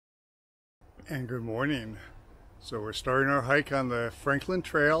And good morning. So we're starting our hike on the Franklin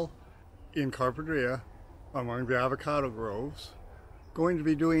Trail in Carpinteria among the avocado groves. Going to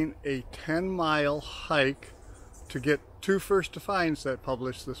be doing a 10-mile hike to get 2 first to finds that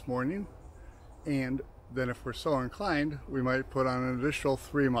published this morning, and then if we're so inclined we might put on an additional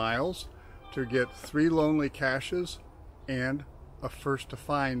 3 miles to get 3 lonely caches and a first to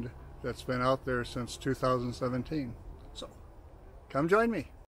find that's been out there since 2017. So come join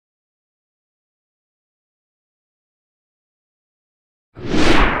me.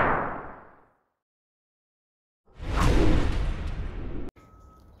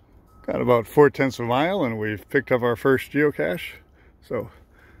 Got about 4/10 of a mile and we've picked up our first geocache. So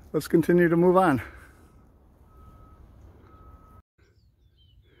let's continue to move on.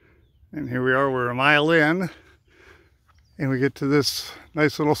 And here we are, we're a mile in and we get to this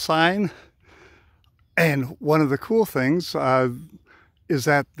nice little sign. And one of the cool things is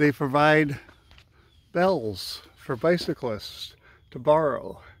that they provide bells for bicyclists to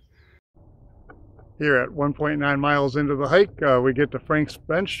borrow. Here at 1.9 miles into the hike, we get to Frank's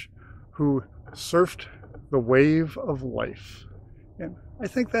bench, who surfed the wave of life. And I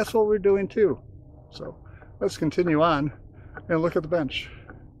think that's what we're doing too. So let's continue on and look at the bench.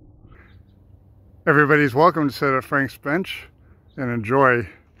 Everybody's welcome to sit at Frank's bench and enjoy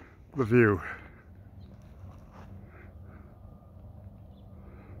the view.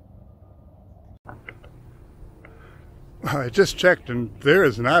 I just checked and there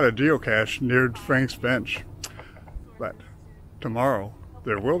is not a geocache near Frank's bench, but tomorrow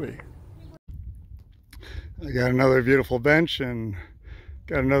there will be. I got another beautiful bench and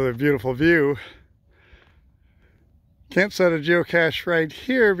got another beautiful view. Can't set a geocache right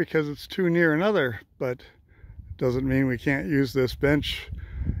here because it's too near another, but doesn't mean we can't use this bench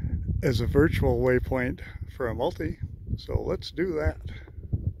as a virtual waypoint for a multi. So let's do that.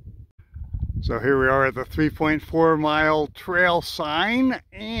 So here we are at the 3.4 mile trail sign,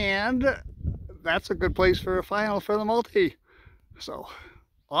 and that's a good place for a final for the multi. So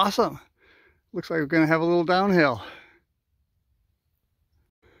awesome. Looks like we're going to have a little downhill.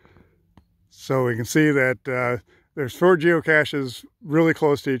 So we can see that there's 4 geocaches really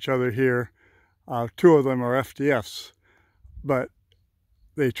close to each other here. 2 of them are FTFs, but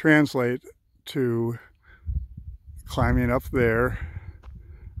they translate to climbing up there,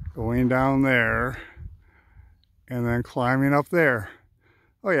 going down there, and then climbing up there.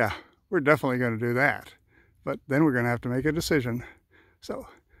 Oh yeah, we're definitely going to do that. But then we're going to have to make a decision. So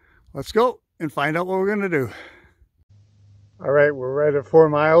let's go and find out what we're going to do. All right, we're right at 4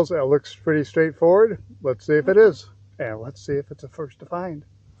 miles. That looks pretty straightforward. Let's see if it is. And let's see if it's a first to find.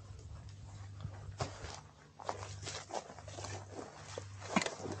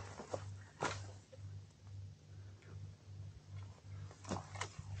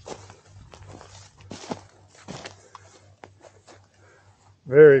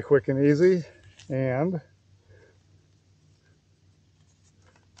 Very quick and easy, and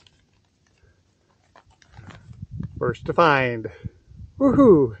first to find.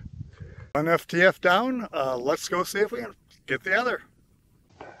 Woohoo! One FTF down. Let's go see if we can get the other.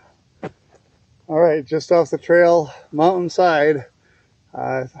 All right, just off the trail mountainside,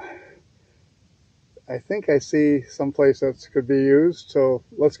 I think I see someplace that could be used, so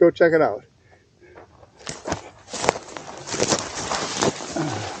let's go check it out.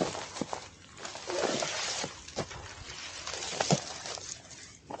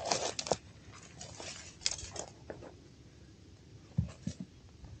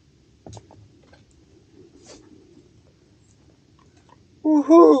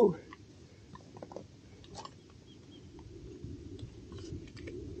 Woohoo!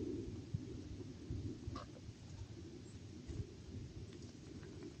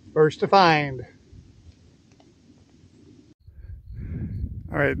 First to find.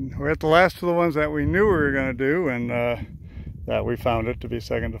 All right, we're at the last of the ones that we knew we were going to do, and that we found it to be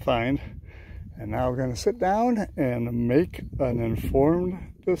second to find. And now we're going to sit down and make an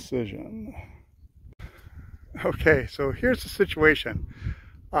informed decision. Okay, so here's the situation.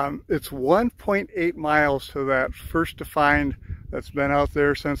 It's 1.8 miles to that first to find that's been out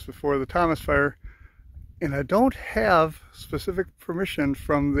there since before the Thomas fire, and I don't have specific permission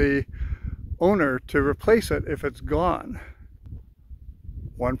from the owner to replace it if it's gone.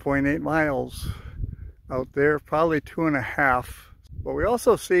 1.8 miles out there, probably 2.5. But we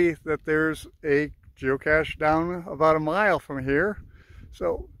also see that there's a geocache down about a mile from here.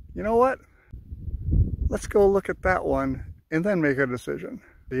 So, you know what? Let's go look at that one and then make a decision.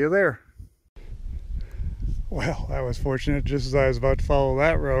 See you there. Well, I was fortunate. Just as I was about to follow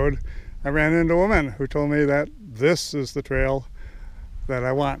that road, I ran into a woman who told me that this is the trail that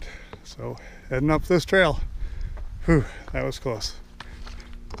I want. So heading up this trail. Whew, that was close.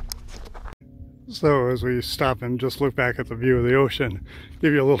 So as we stop and just look back at the view of the ocean,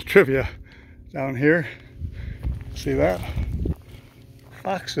 give you a little trivia down here. See that?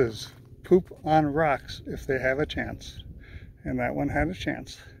 Foxes poop on rocks if they have a chance. And that one had a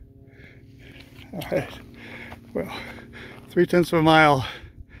chance. All right, well, 3/10 of a mile.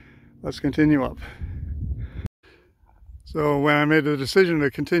 Let's continue up. So when I made the decision to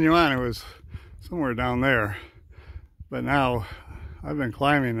continue on, it was somewhere down there. But now I've been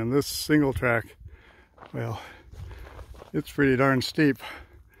climbing, and this single track, well, it's pretty darn steep.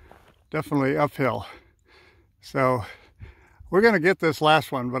 Definitely uphill. So we're going to get this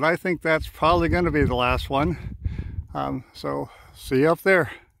last one, but I think that's probably going to be the last one. So see you up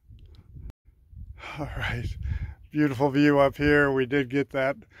there. All right, beautiful view up here. We did get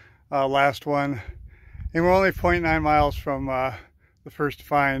that last one. And we're only 0.9 miles from the first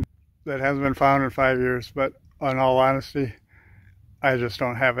find that hasn't been found in 5 years. But in all honesty, I just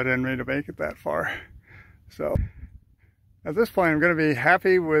don't have it in me to make it that far. So at this point, I'm going to be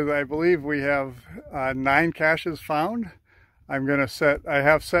happy with, I believe we have 9 caches found. I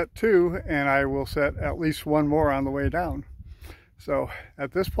have set 2, and I will set at least 1 more on the way down. So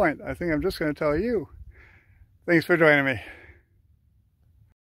at this point, I think I'm just going to tell you, thanks for joining me.